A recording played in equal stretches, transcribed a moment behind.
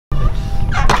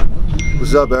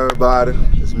What's up, everybody?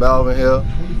 It's Melvin here.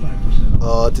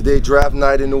 Today draft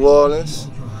night in New Orleans.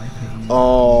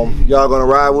 Y'all gonna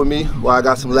ride with me while I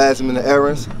got some last minute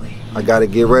errands. I gotta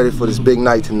get ready for this big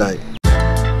night tonight.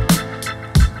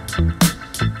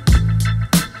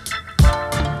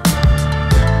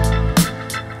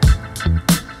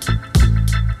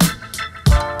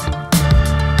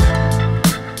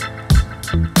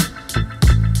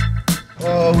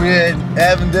 We at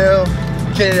Avondale,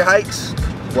 Kennedy Heights,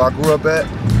 where I grew up at,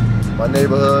 my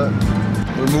neighborhood.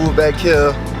 We moved back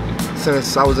here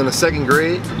since I was in the 2nd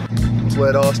grade. That's where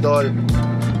it all started.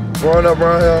 Growing up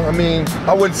around here, I mean,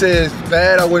 I wouldn't say it's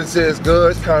bad, I wouldn't say it's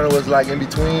good. It kind of was like in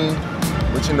between.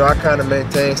 But you know, I kind of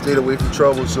maintained, stayed away from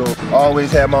trouble, so I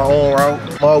always had my own route.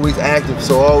 I'm always active,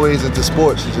 so always into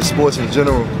sports, just sports in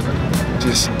general.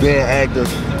 Just being active,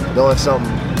 doing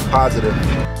something positive.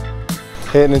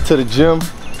 Heading into the gym.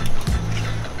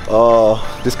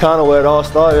 This kind of where it all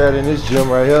started at in this gym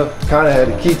right here. Kind of had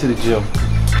the key to the gym.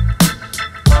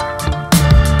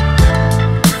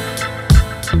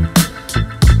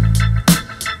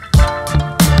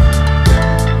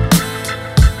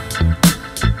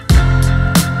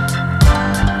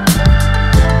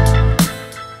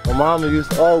 My mama used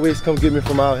to always come get me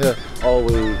from out here.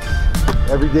 Always.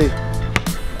 Every day.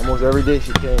 Almost every day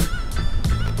she came.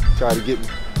 Tried to get me.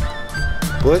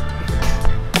 But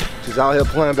she's out here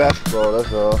playing basketball,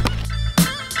 that's all.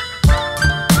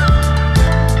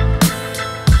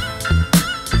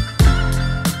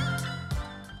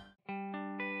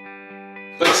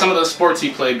 Like some of the sports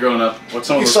you played growing up, what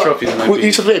some of those trophies might be? We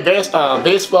used to play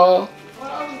baseball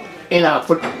in our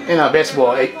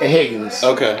basketball at Higgins.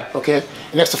 Okay. Okay.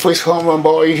 And that's the first home run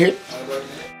ball you hit.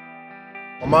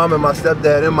 My mom and my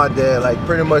stepdad and my dad like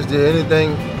pretty much did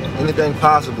anything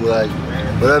possible, like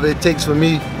whatever it takes for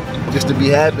me just to be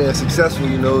happy and successful,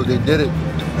 you know, they did it.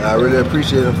 And I really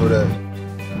appreciate them for that.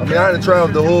 I mean, I done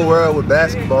traveled the whole world with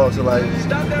basketball, so like,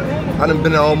 I done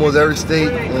been in almost every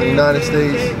state in the United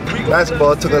States.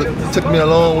 Basketball took me a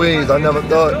long ways. I never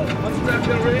thought,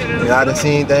 I done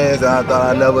seen things that I thought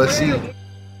I'd never see.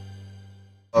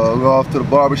 We're off to the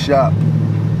barbershop.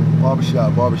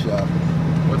 Barbershop.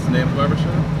 What's the name of the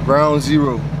barbershop? Ground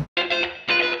Zero.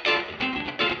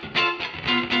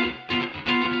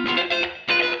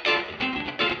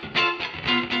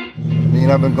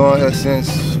 I've been going here since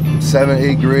 7th,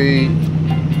 8th grade.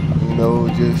 You know,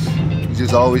 it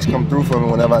just always come through for me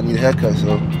whenever I need a haircut.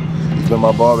 So he's been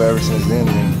my barber ever since then,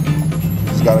 and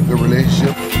just got a good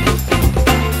relationship.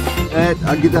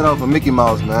 I get that off of Mickey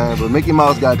Mouse, man. But Mickey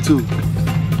Mouse got 2.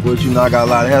 But you know, I got a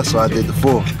lot of hair, so I did the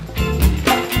 4.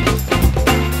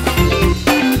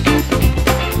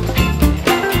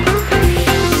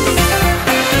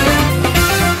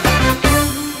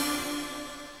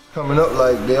 Coming up,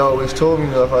 like they always told me,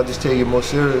 you know, if I just take it more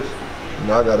serious, you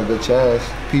know, I got a good chance.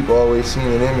 People always seen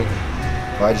it in me.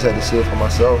 But I just had to see it for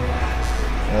myself.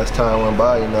 And as time went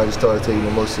by, you know, I just started taking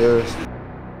it more serious.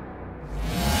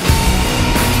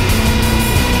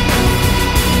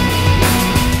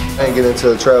 I didn't get into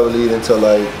the travel lead until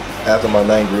like after my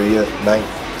 9th grade year,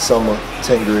 9th summer,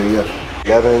 10th grade year.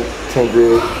 11th, 10th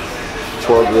grade,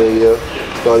 12th grade year,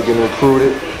 started getting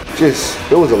recruited.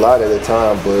 It was a lot at the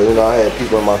time, but you know, I had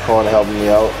people in my corner helping me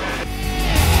out.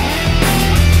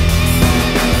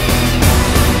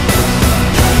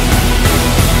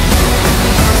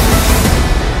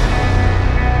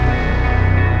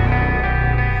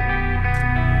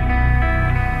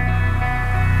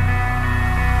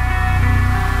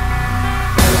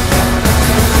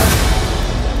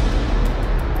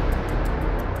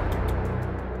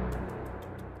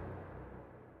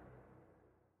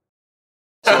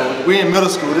 We in middle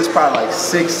school, this probably like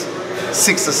 6th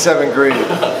or 7th grade.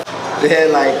 They had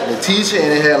like the teacher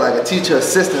and they had like a teacher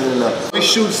assistant in there. We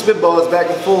shoot spitballs back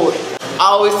and forth. I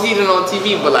always see it on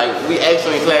TV, but like we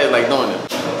actually in class like doing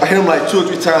it. I hit him like 2 or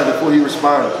 3 times before he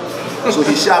responded. So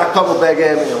he shot a couple back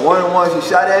at me, and one of the ones he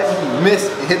shot at me, he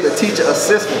missed and hit the teacher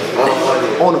assistant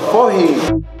on the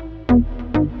forehead.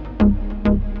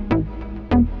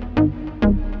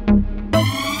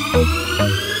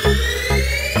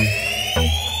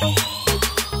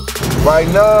 Right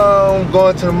now, I'm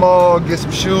going to the mall, get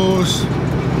some shoes,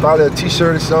 probably a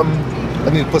t-shirt or something. I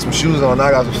need to put some shoes on.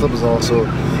 I got some slippers on, so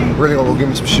I'm really gonna go get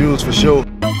me some shoes for sure.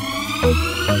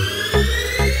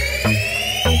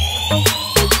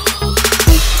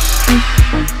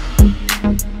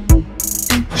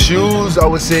 Shoes, I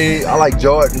would say I like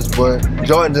Jordans, but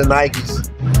Jordans and Nikes.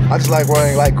 I just like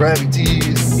wearing like Gravity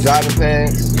tees, jogging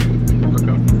pants,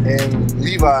 and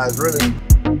Levi's, really.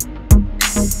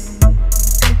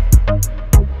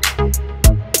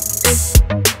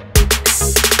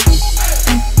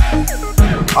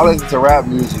 I listen to rap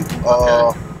music.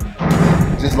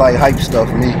 Just like hype stuff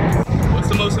for me. What's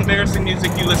the most embarrassing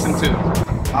music you listen to?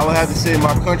 I would have to say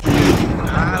my country music.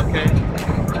 Ah, okay.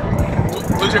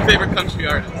 Who's your favorite country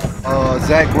artist?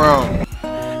 Zach Brown.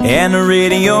 And the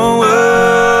radio.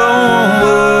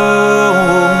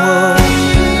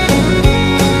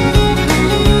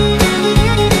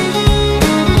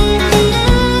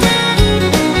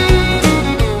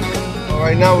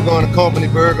 Right now we're going to Company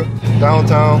Burger,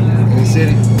 downtown in the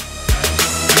city.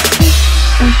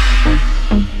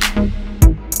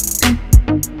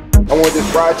 I want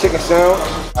this fried chicken sandwich.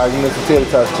 You know, some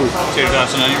tater tots too. Tater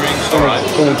tots and onion rings? All right.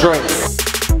 And a drink.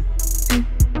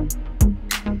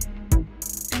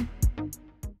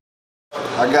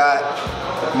 I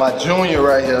got my junior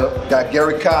right here. Got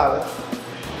Gary Collins.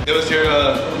 What was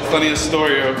your funniest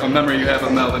story or a memory you have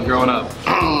of Melvin growing up?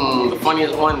 The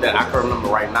funniest one that I can remember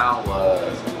right now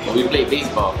was when we played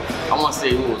baseball. I want to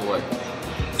say who was what?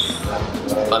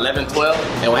 11, 12.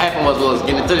 And what happened was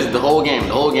getting into this the whole game,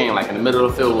 like in the middle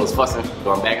of the field was fussing,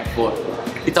 going back and forth.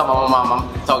 He talking about my mom,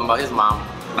 I'm talking about his mom,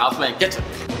 and I was playing catcher.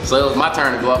 So it was my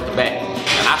turn to go up the bat,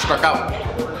 and I struck out.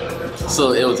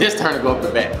 So it was his turn to go up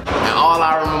the bat. And all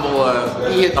I remember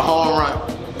was he hit the home run,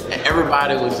 and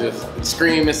everybody was just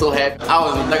screaming so happy. I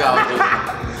was in the dugout just,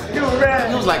 he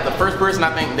was like the first person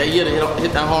I think that year to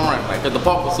hit that home run, like, cause the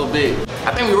park was so big.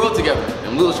 I think we rode together,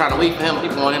 and we was trying to wait for him.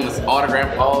 People wanted him to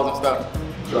autograph balls and stuff.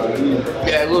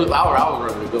 Yeah, I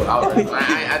was really good.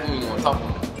 I didn't even want to talk to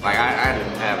him. Like I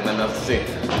didn't have nothing else to say.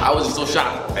 I was just so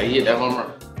shocked that he hit that home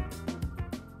run.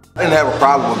 I didn't have a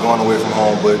problem with going away from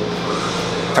home, but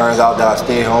it turns out that I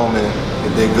stayed home and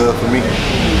it did good for me.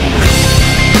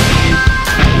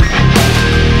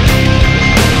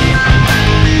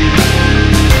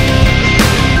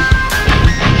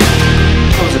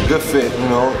 Good fit, you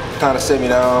know, kind of set me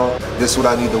down. This is what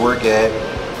I need to work at.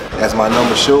 As my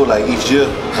numbers show, like each year,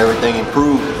 everything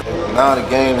improved. Now the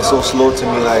game is so slow to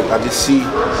me, like I just see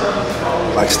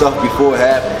like stuff before it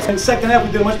happens. In the second half,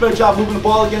 we did a much better job moving the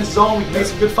ball against zone. We made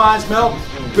some good finds, Mel.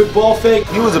 Good ball fake.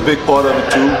 He was a big part of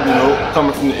it too, you know,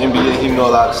 coming from the NBA, he knew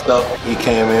a lot of stuff. He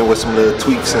came in with some little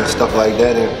tweaks and stuff like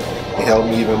that, and it helped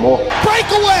me even more.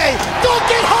 Breakaway!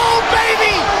 Dunk it home,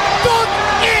 baby! Dunk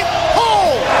it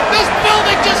home! This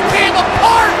building just came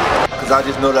apart! Because I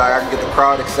just know that I can get the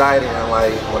crowd excited, and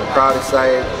like when the crowd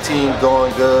excited, the team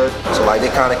going good. So like they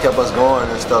kind of kept us going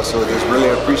and stuff, so just really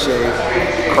appreciate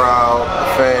the crowd,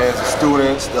 the fans, the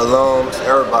students, the alums,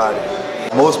 everybody.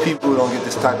 Most people don't get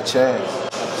this type of chance.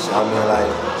 So I mean,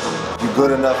 like, you're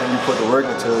good enough and you put the work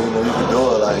into it, you know, you can do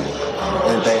it, like,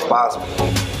 anything's possible.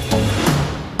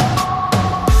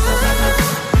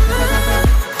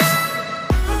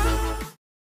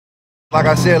 Like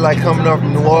I said, like coming up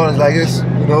from New Orleans, like it's,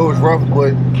 you know, it was rough,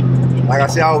 but like I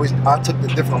said, I took the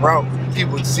different route.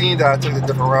 People seen that I took the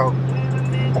different route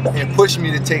and pushed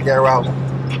me to take that route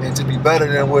and to be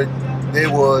better than what they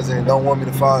was and don't want me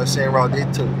to follow the same route they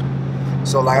took.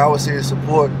 So like I would say the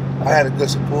support, I had a good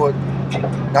support,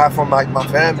 not from like my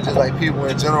family, just like people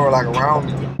in general, like around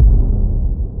me.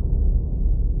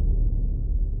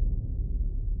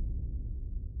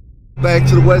 Back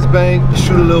to the Westbank,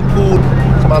 shoot a little pool.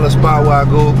 It's my little spot where I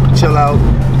go, chill out,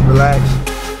 relax.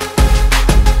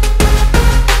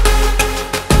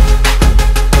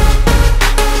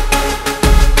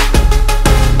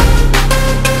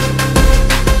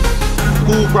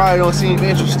 Pool probably don't seem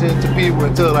interesting to people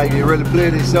until like they really play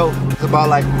it themselves. It's about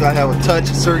like you gotta have a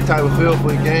touch, a certain type of feel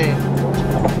for the game.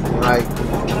 And, like,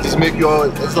 just make you all,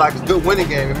 it's like a good winning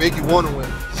game. It make you want to win.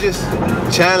 It's just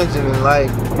challenging and like,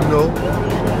 you know,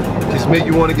 just make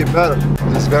you want to get better.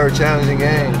 It's a very challenging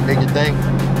game, make you think.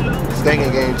 It's a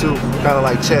thinking game too, kind of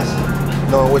like chess,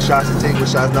 knowing what shots to take, what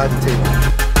shots not to take.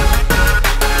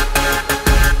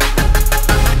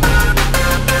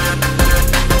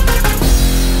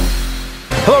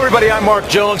 Hello everybody, I'm Mark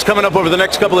Jones. Coming up over the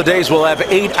next couple of days, we'll have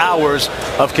 8 hours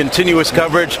of continuous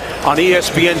coverage on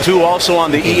ESPN2, also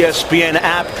on the ESPN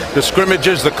app, the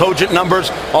scrimmages, the cogent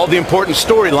numbers, all the important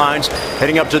storylines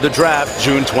heading up to the draft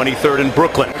June 23rd in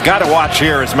Brooklyn. Got to watch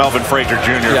here is Melvin Frazier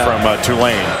Jr. from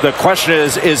Tulane. The question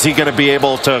is he going to be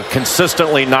able to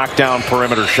consistently knock down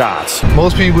perimeter shots?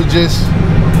 Most people just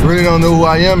really don't know who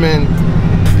I am, and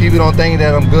people don't think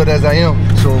that I'm good as I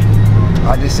am. So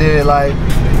I just said, like,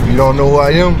 if you don't know who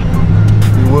I am,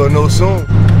 you will know soon.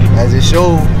 As it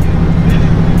showed,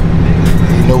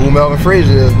 you know who Melvin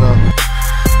Frazier is now.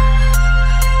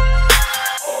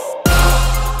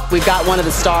 We've got one of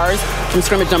the stars from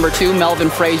scrimmage number 2, Melvin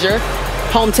Frazier.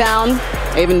 hometown,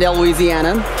 Avondale,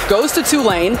 Louisiana, goes to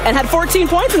Tulane and had 14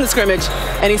 points in the scrimmage,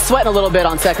 and he's sweating a little bit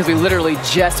on set because we literally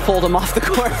just pulled him off the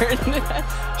court.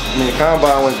 I mean, the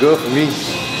combine went good for me,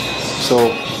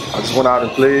 so I just went out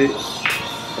and played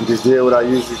and just did what I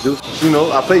usually do. You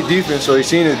know, I play defense, so he's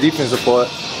seen the defensive part,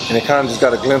 and it kind of just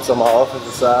got a glimpse of my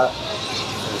offensive side.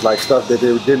 It's like stuff that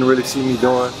they didn't really see me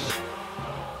doing.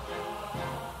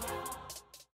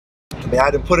 I mean, I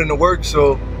didn't put in the work,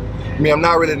 so I mean, I'm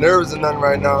not really nervous or nothing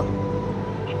right now.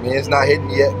 I mean, it's not hitting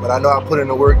yet, but I know I put in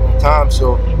the work on time,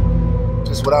 so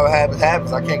just whatever happens,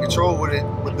 happens. I can't control what it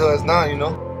does now, you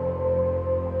know?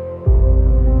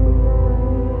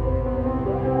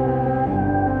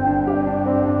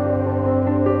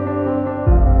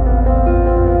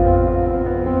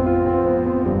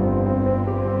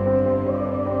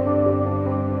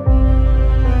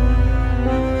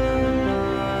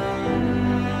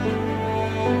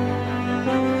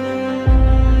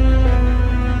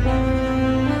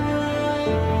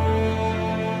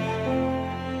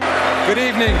 Good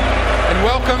evening and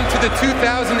welcome to the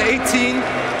 2018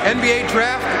 NBA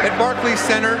Draft at Barclays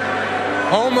Center,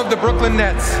 home of the Brooklyn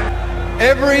Nets.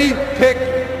 Every pick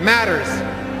matters,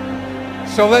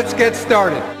 so let's get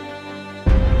started.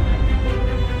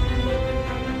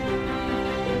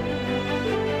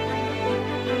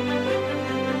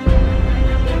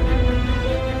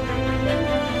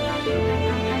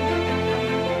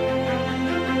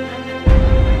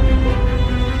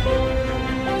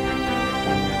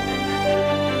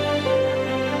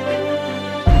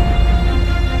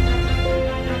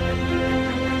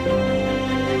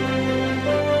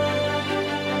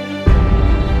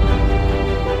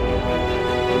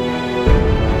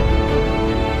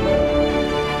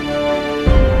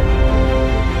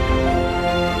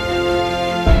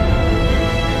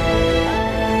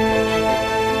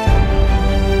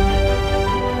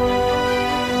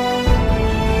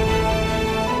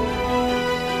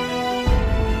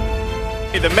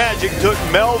 The Magic took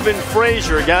Melvin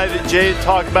Frazier, a guy that Jay had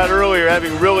talked about earlier,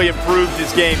 having really improved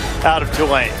his game out of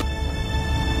Tulane.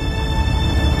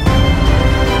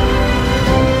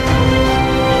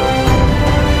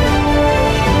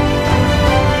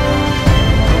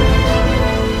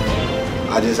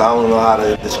 I don't know how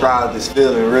to describe this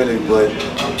feeling really, but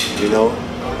you know,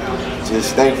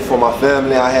 just thankful for my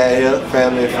family I had here,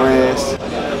 family and friends.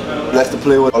 Blessed to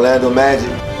play with Orlando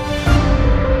Magic.